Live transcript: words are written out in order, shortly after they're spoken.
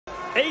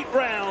8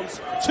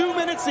 rounds, 2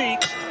 minutes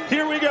each.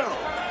 Here we go.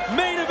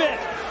 Main event,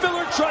 the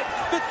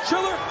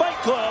Triller Fight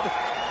Club.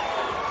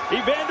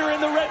 Evander in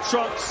the red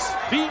trunks,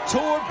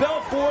 Vitor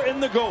Belfort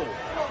in the gold.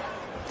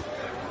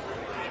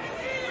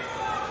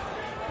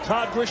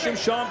 Todd Grisham,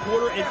 Sean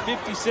Porter, and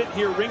 50 Cent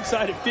here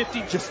ringside at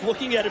 50. Just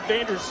looking at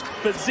Evander's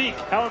physique,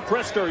 how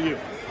impressed are you?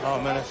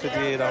 Oh man, at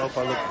 58, I hope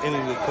I look any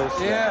bit close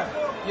to that.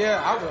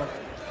 Yeah, I will,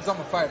 because I'm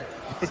a fighter.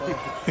 So.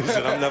 He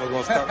said, I'm never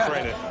going to stop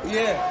training.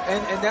 Yeah,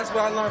 and that's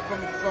what I learned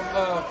from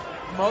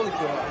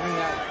Holyfield. I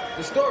mean,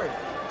 the story.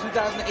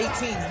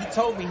 2018, he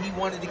told me he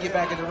wanted to get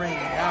back in the ring,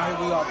 and now here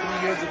we are 3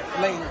 years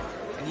later,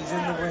 and he's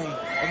in the ring.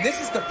 And this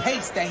is the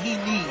pace that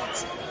he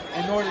needs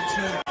in order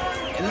to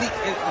at least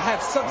have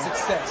some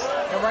success.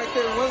 And right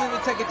there, willing to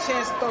take a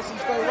chance to throw some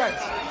straight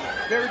rights.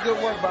 Very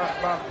good work by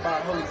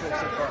Holyfield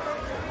so far.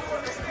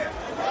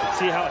 Let's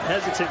see how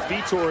hesitant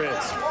Vitor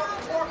is.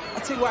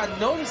 I tell you what, I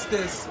noticed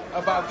this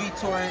about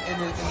Vitor in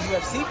the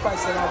UFC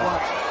fights that I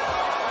watched.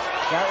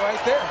 Got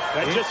right there.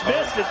 That just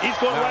missed it. He's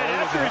going right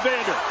after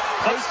Evander.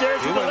 Upstairs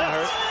to the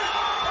left.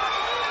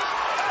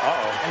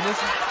 And this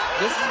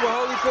is what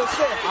Holyfield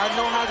said. I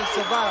know how to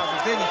survive.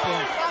 If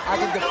anything, I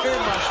can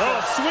defend myself. Oh,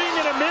 swing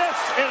and a miss,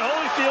 and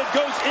Holyfield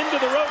goes into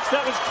the ropes.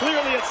 That was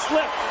clearly a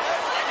slip,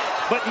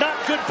 but not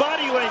good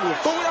body language.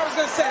 But what I was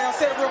going to say, I'll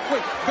say it real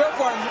quick.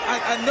 Belfort,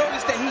 I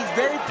noticed that he's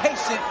very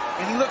patient,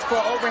 and he looks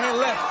for an overhand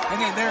left, and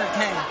then there it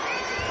came.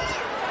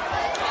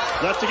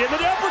 Left to get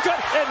into the uppercut,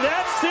 and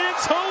that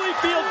sends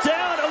Holyfield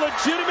down. A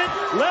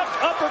legitimate left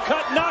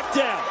uppercut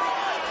knockdown.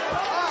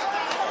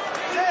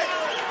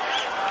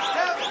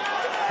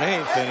 They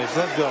ain't finished.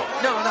 Let's go.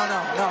 No.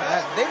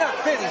 They're not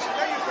finished.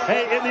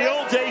 Hey, in the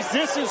old days,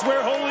 this is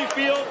where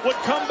Holyfield would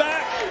come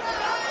back.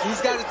 He's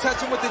got to touch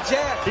him with the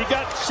jab. He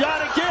got shot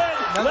again.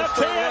 Left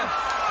hand.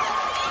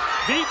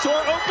 Vitor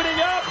opening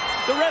up.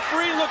 The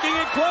referee looking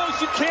in close.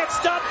 You can't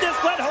stop this.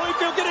 Let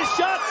Holyfield get his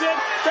shots in.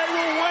 They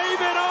will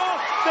wave it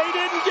off. They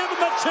didn't give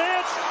him a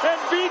chance. And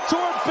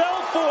Vitor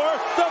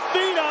Belfort, the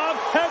Phenom,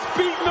 has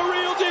beaten the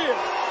real deal.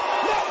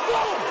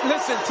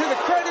 Listen, to the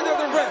credit of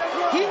the ref,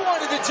 he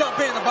wanted to jump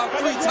in about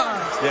 3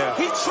 times. Yeah.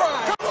 He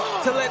tried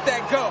to let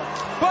that go.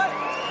 But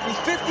he's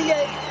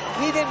 58.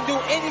 He didn't do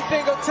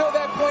anything until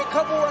that point.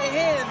 Couple right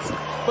hands.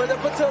 But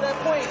up until that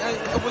point,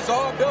 it was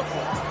all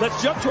Belfort. Let's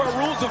jump to our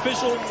rules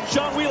official,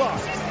 Sean Wheelock.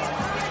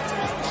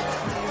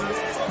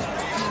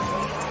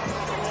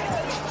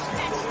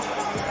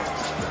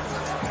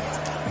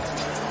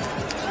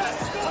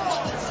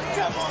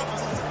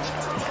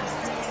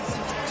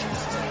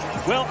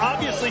 Well,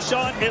 obviously,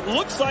 Sean, it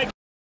looks like